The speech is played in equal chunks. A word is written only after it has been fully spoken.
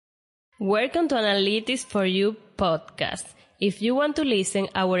Welcome to Analytics for You podcast. If you want to listen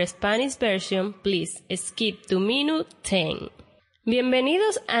our Spanish version, please skip to minute 10.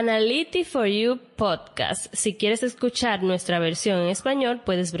 Bienvenidos a Analytics for You podcast. Si quieres escuchar nuestra versión en español,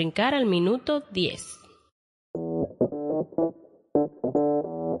 puedes brincar al minuto 10.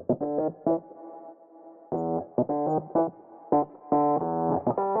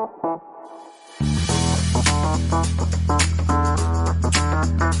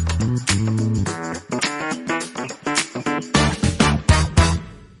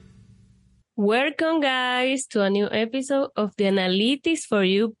 Welcome, guys, to a new episode of the Analytics for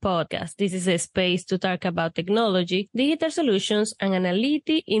You podcast. This is a space to talk about technology, digital solutions, and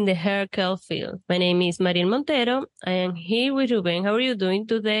analytics in the healthcare field. My name is Mariel Montero. I am here with Ruben. How are you doing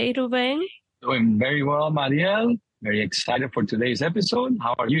today, Ruben? Doing very well, Mariel. Very excited for today's episode.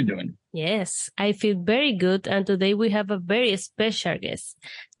 How are you doing? Yes, I feel very good, and today we have a very special guest,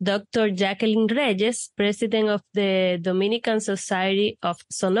 Dr. Jacqueline Reyes, President of the Dominican Society of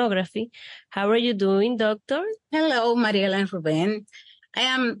Sonography. How are you doing, Doctor? Hello, Mariela and Ruben. I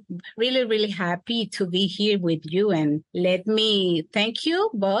am really happy to be here with you, and let me thank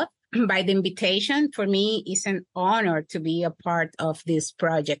you both by the invitation. For me, it's an honor to be a part of this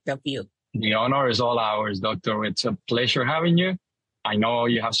project of you. The honor is all ours, Doctor. It's a pleasure having you. I know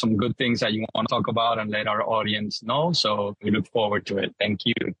you have some good things that you want to talk about and let our audience know, so we look forward to it. Thank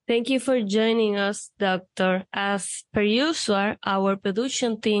you. Thank you for joining us, Doctor. As per usual, our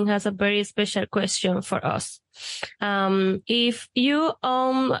production team has a very special question for us. If you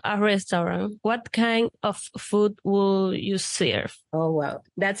own a restaurant, what kind of food will you serve? Oh, well,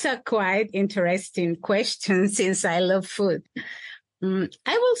 that's a quite interesting question since I love food.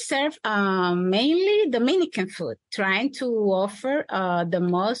 I will serve mainly Dominican food, trying to offer the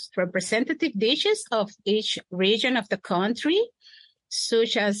most representative dishes of each region of the country,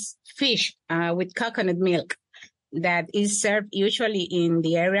 such as fish with coconut milk that is served usually in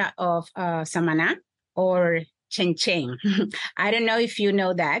the area of Samaná or chen. I don't know if you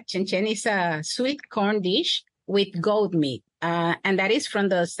know that. Chen is a sweet corn dish with goat meat, and that is from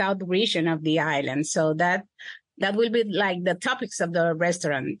the south region of the island. So that will be like the topics of the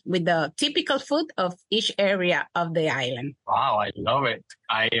restaurant with the typical food of each area of the island. Wow, I love it.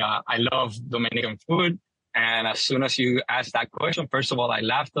 I love Dominican food. And as soon as you asked that question, first of all, I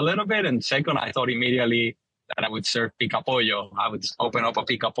laughed a little bit. And second, I thought immediately that I would serve pica pollo. I would open up a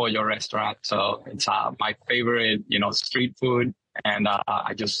pica pollo restaurant. So it's my favorite, street food. And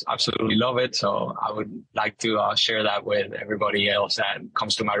I just absolutely love it. So I would like to share that with everybody else that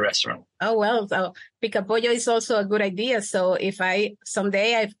comes to my restaurant. Oh, well, so pica pollo is also a good idea. So if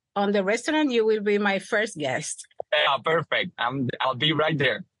someday I'm on the restaurant, you will be my first guest. Yeah, perfect. I'll be right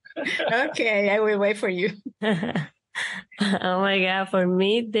there. Okay, I will wait for you. Oh my God, for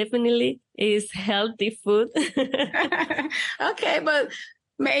me, definitely is healthy food. Okay, but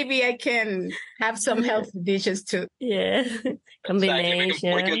maybe I can have some healthy dishes too. Yeah,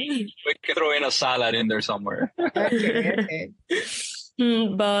 combination. We can throw in a salad in there somewhere. Okay.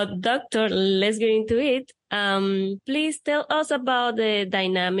 But Doctor, let's get into it. Please tell us about the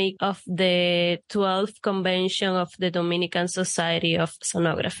dynamic of the 12th convention of the Dominican Society of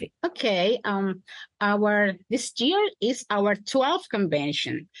Sonography. Okay, this year is our 12th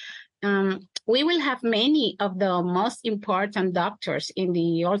convention. We will have many of the most important doctors in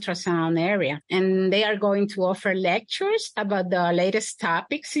the ultrasound area, and they are going to offer lectures about the latest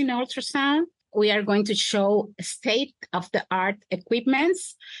topics in ultrasound. We are going to show state-of-the-art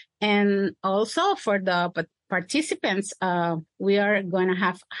equipments, and also for the participants, we are going to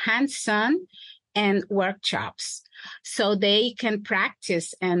have hands-on and workshops so they can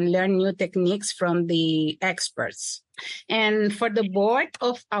practice and learn new techniques from the experts. And for the board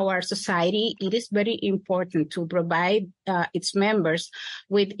of our society, it is very important to provide its members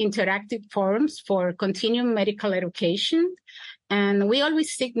with interactive forums for continuing medical education. And we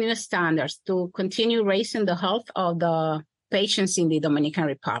always seek new standards to continue raising the health of the patients in the Dominican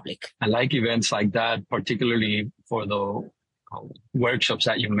Republic. I like events like that, particularly for the workshops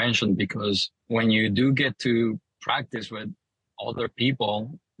that you mentioned, because when you do get to practice with other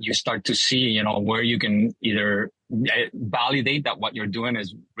people, you start to see, where you can either validate that what you're doing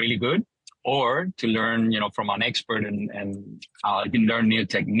is really good, or to learn, from an expert and you can learn new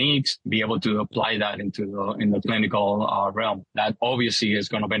techniques, be able to apply that in the clinical realm. That obviously is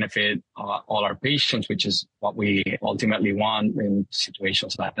going to benefit all our patients, which is what we ultimately want in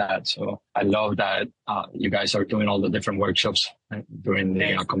situations like that. So I love that you guys are doing all the different workshops during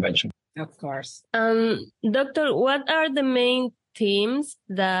the convention. Of course. Doctor, what are the main themes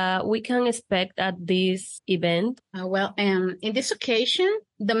that we can expect at this event? In this occasion,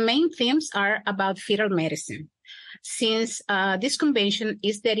 the main themes are about fetal medicine. Since this convention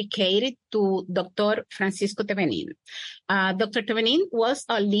is dedicated to Dr. Francisco Tevenin. Dr. Tevenin was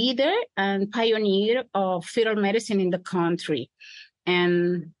a leader and pioneer of fetal medicine in the country.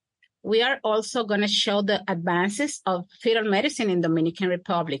 And we are also going to show the advances of fetal medicine in Dominican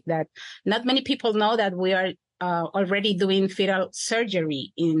Republic, that not many people know that we are already doing fetal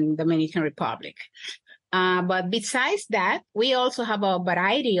surgery in Dominican Republic. But besides that, we also have a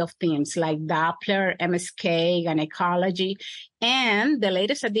variety of themes like Doppler, MSK, gynecology, and the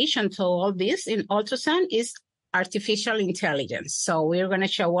latest addition to all this in ultrasound is artificial intelligence. So we're going to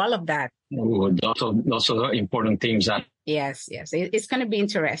show all of that. Those are important themes. Yes. It's going to be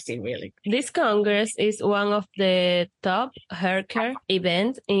interesting, really. This Congress is one of the top healthcare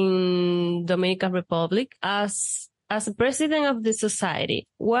events in Dominican Republic. As a president of the society,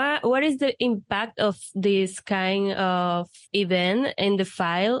 what is the impact of this kind of event in the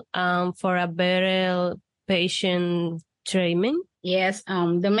file for a better patient treatment? Yes,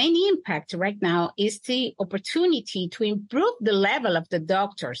 the main impact right now is the opportunity to improve the level of the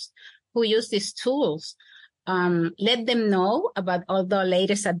doctors who use these tools. Let them know about all the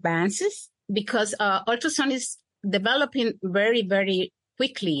latest advances, because ultrasound is developing very, very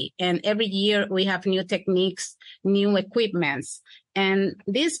quickly. And every year we have new techniques, new equipments. And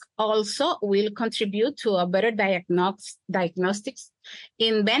this also will contribute to a better diagnostics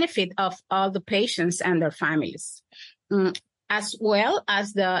in benefit of all the patients and their families, as well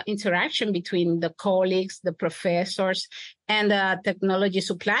as the interaction between the colleagues, the professors, and the technology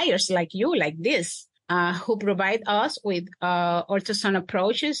suppliers like you, like this, who provide us with ultrasound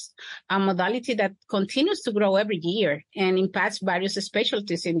approaches, a modality that continues to grow every year and impacts various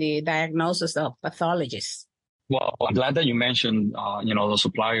specialties in the diagnosis of pathologies. Well, I'm glad that you mentioned, the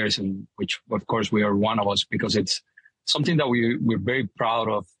suppliers, and which, of course, we are one of us, because it's something that we're very proud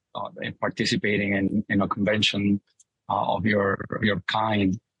of in participating in a convention of your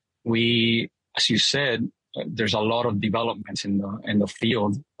kind. We, as you said, there's a lot of developments in the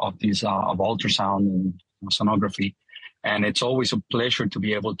field of these of ultrasound and sonography, and it's always a pleasure to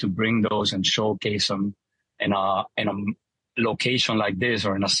be able to bring those and showcase them in a location like this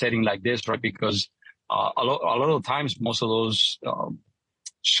or in a setting like this, right? Because a lot of times, most of those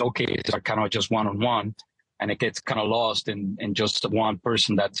showcases are kind of just one-on-one, and it gets kind of lost in just one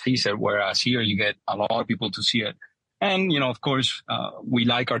person that sees it. Whereas here, you get a lot of people to see it. And, of course, we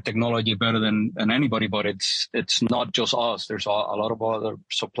like our technology better than anybody, but it's not just us. There's a lot of other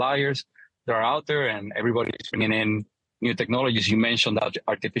suppliers that are out there, and everybody's bringing in new technologies. You mentioned that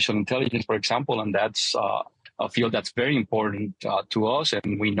artificial intelligence, for example, and that's a field that's very important to us.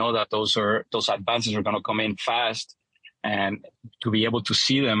 And we know that those advances are going to come in fast. And to be able to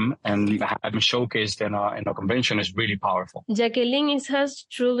see them and have them showcased in a convention is really powerful. Jacqueline, it has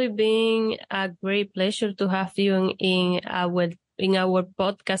truly been a great pleasure to have you in our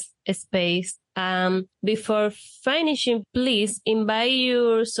podcast space. Before finishing, please invite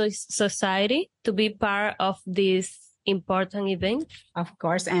your society to be part of this important event. Of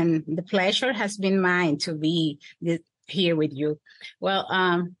course, and the pleasure has been mine to be here with you. Well,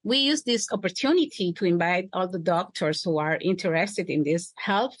 we use this opportunity to invite all the doctors who are interested in this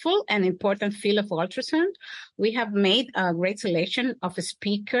helpful and important field of ultrasound. We have made a great selection of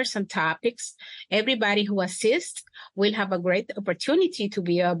speakers and topics. Everybody who assists will have a great opportunity to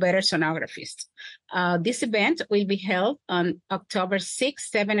be a better sonographist. This event will be held on October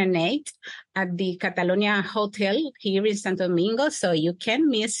 6, 7, and 8 at the Catalonia Hotel here in Santo Domingo, so you can't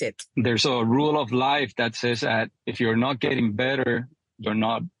miss it. There's a rule of life that says that if you're not getting better,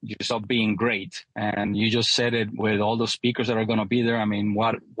 you stop being great. And you just said it with all the speakers that are going to be there. I mean,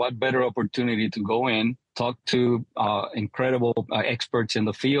 what better opportunity to go in, talk to incredible experts in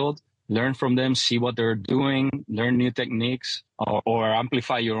the field, learn from them, see what they're doing, learn new techniques, or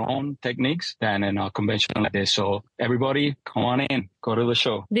amplify your own techniques than in a convention like this. So everybody, come on in, go to the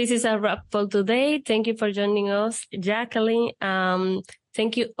show. This is a wrap for today. Thank you for joining us, Jacqueline.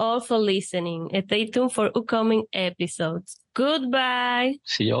 Thank you all for listening. Stay tuned for upcoming episodes. Goodbye.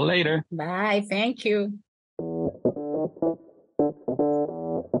 See you later. Bye. Thank you.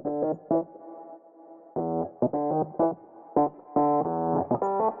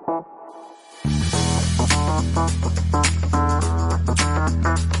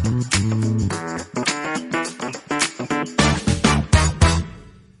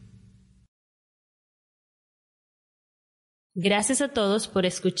 Gracias a todos por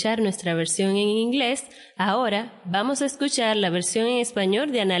escuchar nuestra versión en inglés. Ahora vamos a escuchar la versión en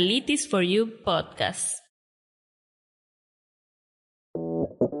español de Analytics for You Podcast.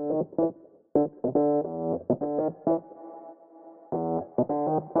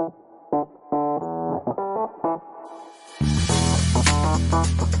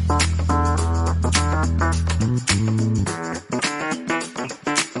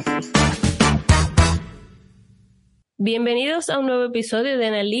 Bienvenidos a un nuevo episodio de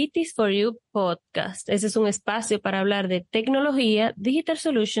Analytics for You Podcast. Este es un espacio para hablar de tecnología, digital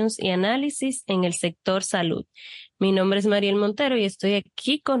solutions y análisis en el sector salud. Mi nombre es Mariel Montero y estoy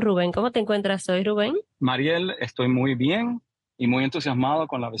aquí con Rubén. ¿Cómo te encuentras hoy, Rubén? Mariel, estoy muy bien y muy entusiasmado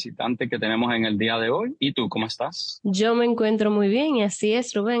con la visitante que tenemos en el día de hoy. ¿Y tú, cómo estás? Yo me encuentro muy bien y así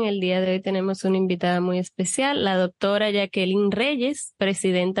es, Rubén. El día de hoy tenemos una invitada muy especial, la doctora Jacqueline Reyes,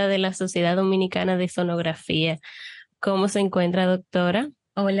 presidenta de la Sociedad Dominicana de Sonografía. ¿Cómo se encuentra, doctora?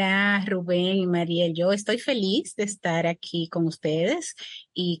 Hola, Rubén y Mariel. Yo estoy feliz de estar aquí con ustedes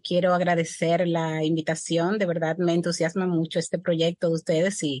y quiero agradecer la invitación. De verdad, me entusiasma mucho este proyecto de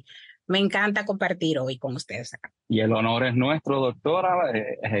ustedes y me encanta compartir hoy con ustedes acá. Y el honor es nuestro, doctora.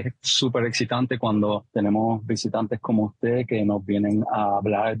 Es súper excitante cuando tenemos visitantes como usted que nos vienen a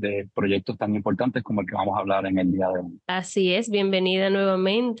hablar de proyectos tan importantes como el que vamos a hablar en el día de hoy. Así es, bienvenida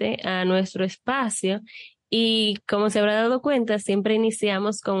nuevamente a nuestro espacio. Y como se habrá dado cuenta, siempre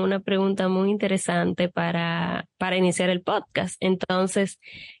iniciamos con una pregunta muy interesante para iniciar el podcast. Entonces,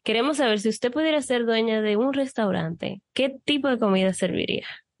 queremos saber si usted pudiera ser dueña de un restaurante, ¿qué tipo de comida serviría?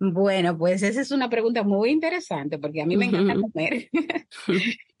 Bueno, pues esa es una pregunta muy interesante porque a mí me encanta comer.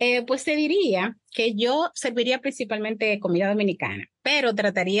 Pues te diría que yo serviría principalmente comida dominicana, pero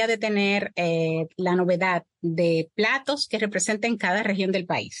trataría de tener la novedad de platos que representen cada región del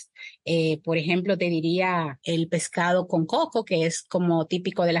país. Por ejemplo, te diría el pescado con coco, que es como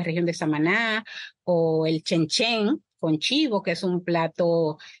típico de la región de Samaná, o el chenchen con chivo, que es un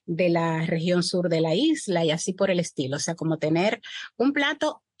plato de la región sur de la isla, y así por el estilo. O sea, como tener un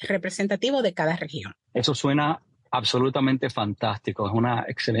plato representativo de cada región. Eso suena absolutamente fantástico, es una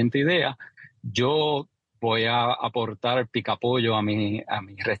excelente idea. Yo voy a aportar picapollo a mi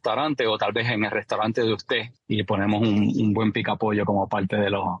restaurante, o tal vez en el restaurante de usted, y ponemos un buen picapollo como parte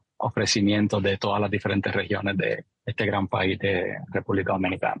de los ofrecimientos de todas las diferentes regiones de este gran país de República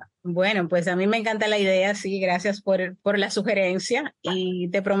Dominicana. Bueno, pues a mí me encanta la idea, sí, gracias por la sugerencia, y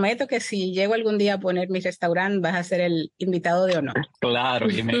te prometo que si llego algún día a poner mi restaurante vas a ser el invitado de honor. Claro,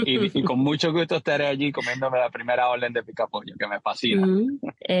 y con mucho gusto estaré allí comiéndome la primera orden de picapollo, que me fascina.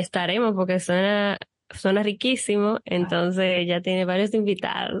 Estaremos porque suena riquísimo, entonces ya tiene varios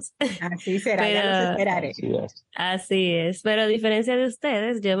invitados. Así será, Pero, ya los esperaré. Así es, pero a diferencia de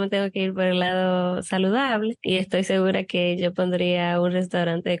ustedes, yo me tengo que ir por el lado saludable y estoy segura que yo pondría un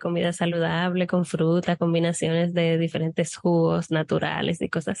restaurante de comida saludable con fruta, combinaciones de diferentes jugos naturales y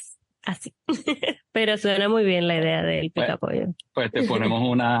cosas así. Pero suena muy bien la idea del picapollo. Pues te ponemos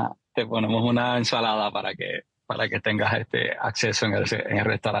una ensalada para que tengas acceso en el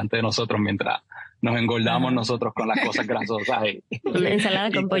restaurante de nosotros mientras nos engordamos nosotros con las cosas grasosas. Una ensalada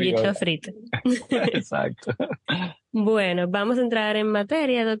con pollito frito. Exacto. Bueno, vamos a entrar en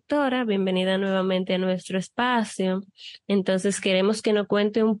materia, doctora. Bienvenida nuevamente a nuestro espacio. Entonces, queremos que nos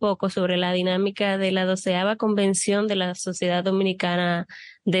cuente un poco sobre la dinámica de la 12ª Convención de la Sociedad Dominicana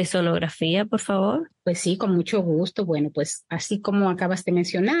de Sonografía, por favor. Pues sí, con mucho gusto. Bueno, pues así como acabas de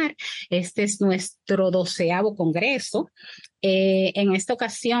mencionar, este es nuestro 12º Congreso. En esta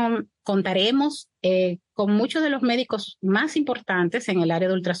ocasión contaremos con muchos de los médicos más importantes en el área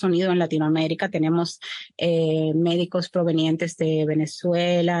de ultrasonido en Latinoamérica. Tenemos médicos provenientes de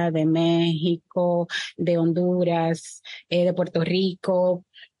Venezuela, de México, de Honduras, de Puerto Rico.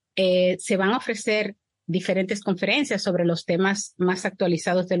 Se van a ofrecer diferentes conferencias sobre los temas más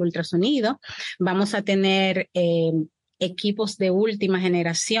actualizados del ultrasonido. Vamos a tener equipos de última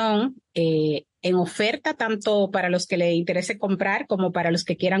generación en oferta, tanto para los que les interese comprar como para los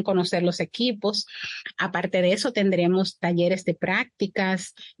que quieran conocer los equipos. Aparte de eso, tendremos talleres de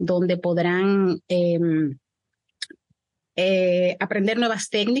prácticas donde podrán aprender nuevas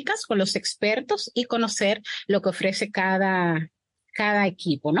técnicas con los expertos y conocer lo que ofrece cada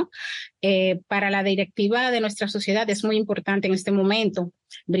equipo, ¿no? Para la directiva de nuestra sociedad es muy importante en este momento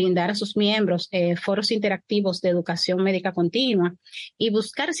brindar a sus miembros foros interactivos de educación médica continua y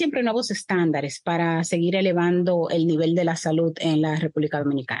buscar siempre nuevos estándares para seguir elevando el nivel de la salud en la República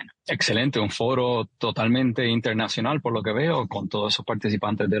Dominicana. Excelente, un foro totalmente internacional por lo que veo, con todos esos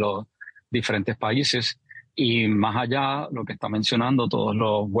participantes de los diferentes países y más allá, lo que está mencionando, todos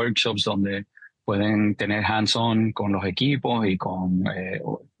los workshops donde pueden tener hands-on con los equipos y con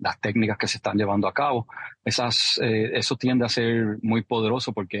las técnicas que se están llevando a cabo. Eso tiende a ser muy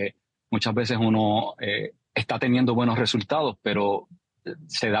poderoso porque muchas veces uno está teniendo buenos resultados, pero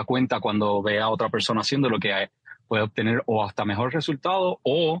se da cuenta cuando ve a otra persona haciendo lo que puede obtener o hasta mejor resultado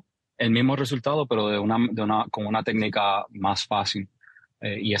o el mismo resultado, pero con una técnica más fácil.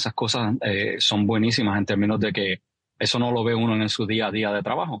 Y esas cosas son buenísimas en términos de que eso no lo ve uno en su día a día de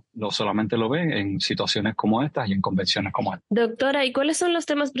trabajo, solamente lo ve en situaciones como estas y en convenciones como esta. Doctora, ¿y cuáles son los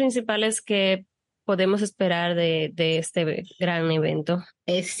temas principales que podemos esperar de este gran evento?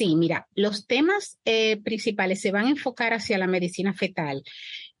 Sí, mira, los temas principales se van a enfocar hacia la medicina fetal,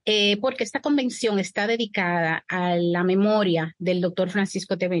 porque esta convención está dedicada a la memoria del doctor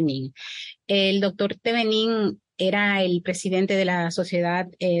Francisco Tevenin. El doctor Tevenin era el presidente de la Sociedad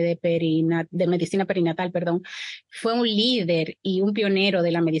de Medicina Perinatal, perdón. Fue un líder y un pionero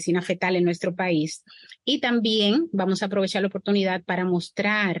de la medicina fetal en nuestro país. Y también vamos a aprovechar la oportunidad para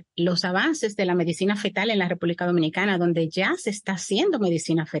mostrar los avances de la medicina fetal en la República Dominicana, donde ya se está haciendo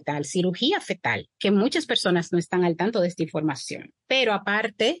medicina fetal, cirugía fetal, que muchas personas no están al tanto de esta información. Pero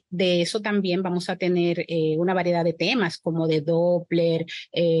aparte de eso, también vamos a tener una variedad de temas como de Doppler,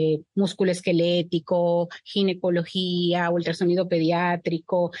 músculo esquelético, ginecología, ultrasonido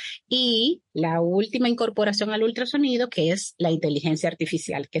pediátrico y la última incorporación al ultrasonido, que es la inteligencia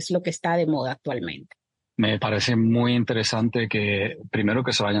artificial, que es lo que está de moda actualmente. Me parece muy interesante que, primero,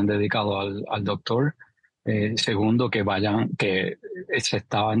 que se vayan dedicado al doctor, segundo, que se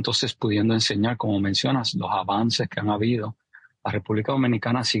estaba entonces pudiendo enseñar, como mencionas, los avances que han habido. La República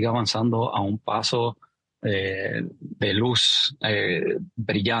Dominicana sigue avanzando a un paso de luz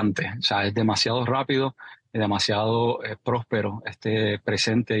brillante, o sea, es demasiado rápido y demasiado próspero este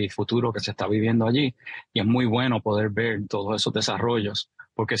presente y futuro que se está viviendo allí, y es muy bueno poder ver todos esos desarrollos,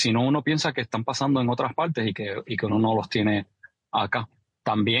 porque si no uno piensa que están pasando en otras partes y que uno no los tiene acá.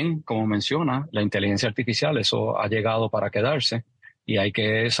 También, como menciona, la inteligencia artificial, eso ha llegado para quedarse y hay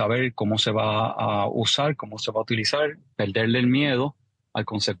que saber cómo se va a usar, cómo se va a utilizar, perderle el miedo al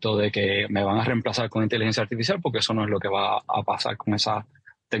concepto de que me van a reemplazar con inteligencia artificial, porque eso no es lo que va a pasar con esa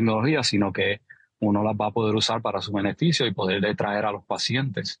tecnología, sino que uno las va a poder usar para su beneficio y poderle traer a los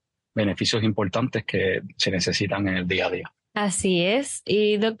pacientes beneficios importantes que se necesitan en el día a día. Así es.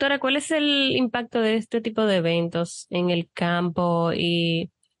 Y doctora, ¿cuál es el impacto de este tipo de eventos en el campo y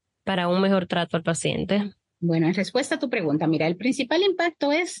para un mejor trato al paciente? Bueno, en respuesta a tu pregunta, mira, el principal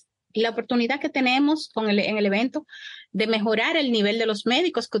impacto es la oportunidad que tenemos en el evento de mejorar el nivel de los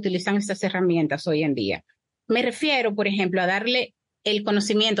médicos que utilizan estas herramientas hoy en día. Me refiero, por ejemplo, a darle el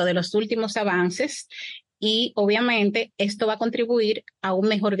conocimiento de los últimos avances y obviamente esto va a contribuir a un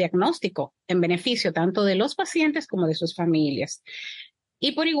mejor diagnóstico en beneficio tanto de los pacientes como de sus familias.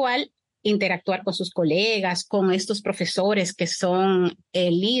 Y por igual, interactuar con sus colegas, con estos profesores que son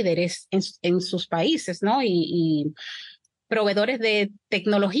líderes en sus países, ¿no? Y proveedores de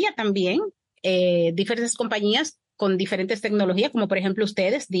tecnología también, diferentes compañías con diferentes tecnologías, como por ejemplo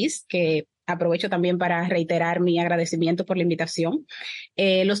ustedes, DIS, que aprovecho también para reiterar mi agradecimiento por la invitación,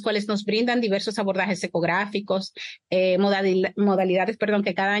 los cuales nos brindan diversos abordajes ecográficos, modalidades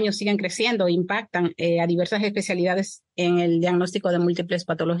que cada año siguen creciendo e impactan a diversas especialidades en el diagnóstico de múltiples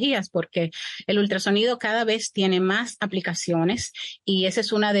patologías, porque el ultrasonido cada vez tiene más aplicaciones y esa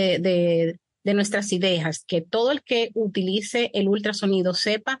es una de nuestras ideas, que todo el que utilice el ultrasonido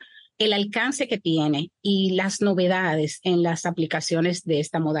sepa el alcance que tiene y las novedades en las aplicaciones de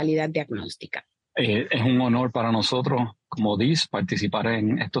esta modalidad diagnóstica. Es un honor para nosotros, como DIS, participar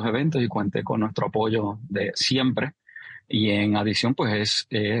en estos eventos y cuente con nuestro apoyo de siempre. Y en adición, pues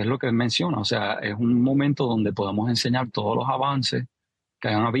es lo que menciona, o sea, es un momento donde podemos enseñar todos los avances que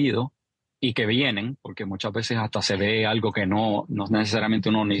han habido y que vienen, porque muchas veces hasta se ve algo que no necesariamente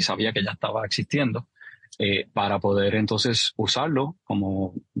uno ni sabía que ya estaba existiendo, para poder entonces usarlo,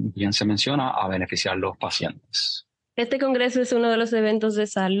 como bien se menciona, a beneficiar a los pacientes. Este congreso es uno de los eventos de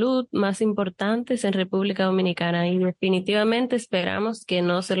salud más importantes en República Dominicana y definitivamente esperamos que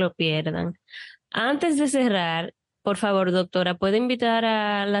no se lo pierdan. Antes de cerrar, por favor, doctora, ¿puede invitar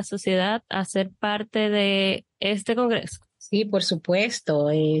a la sociedad a ser parte de este congreso? Sí, por supuesto.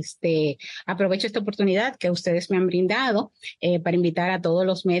 Aprovecho esta oportunidad que ustedes me han brindado para invitar a todos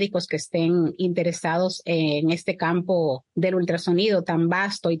los médicos que estén interesados en este campo del ultrasonido tan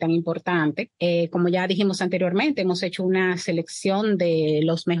vasto y tan importante. Como ya dijimos anteriormente, hemos hecho una selección de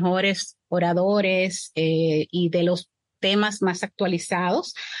los mejores oradores y de los temas más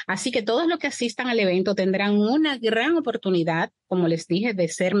actualizados. Así que todos los que asistan al evento tendrán una gran oportunidad, como les dije, de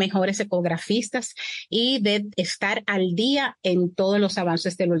ser mejores ecografistas y de estar al día en todos los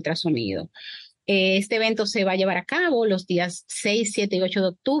avances del ultrasonido. Este evento se va a llevar a cabo los días 6, 7 y 8 de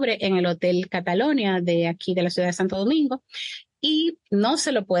octubre en el Hotel Catalonia de aquí de la ciudad de Santo Domingo. y no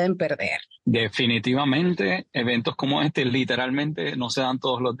se lo pueden perder. Definitivamente, eventos como este literalmente no se dan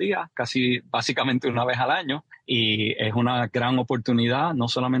todos los días, casi básicamente una vez al año, y es una gran oportunidad no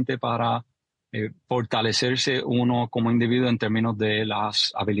solamente para fortalecerse uno como individuo en términos de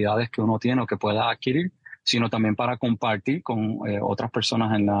las habilidades que uno tiene o que pueda adquirir, sino también para compartir con otras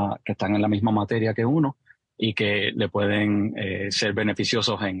personas que están en la misma materia que uno y que le pueden ser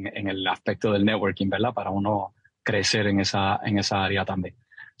beneficiosos en el aspecto del networking, ¿verdad? Para uno crecer en esa área también.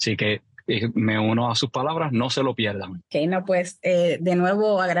 Así que me uno a sus palabras, no se lo pierdan. Ok, no, pues de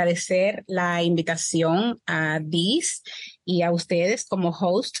nuevo agradecer la invitación a Diz y a ustedes como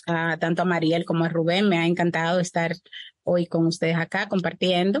host, tanto a Mariel como a Rubén. Me ha encantado estar hoy con ustedes acá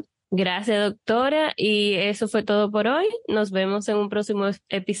compartiendo. Gracias, doctora. Y eso fue todo por hoy. Nos vemos en un próximo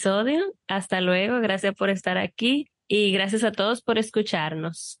episodio. Hasta luego. Gracias por estar aquí y gracias a todos por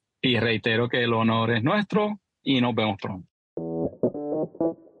escucharnos. Y reitero que el honor es nuestro y nos vemos pronto.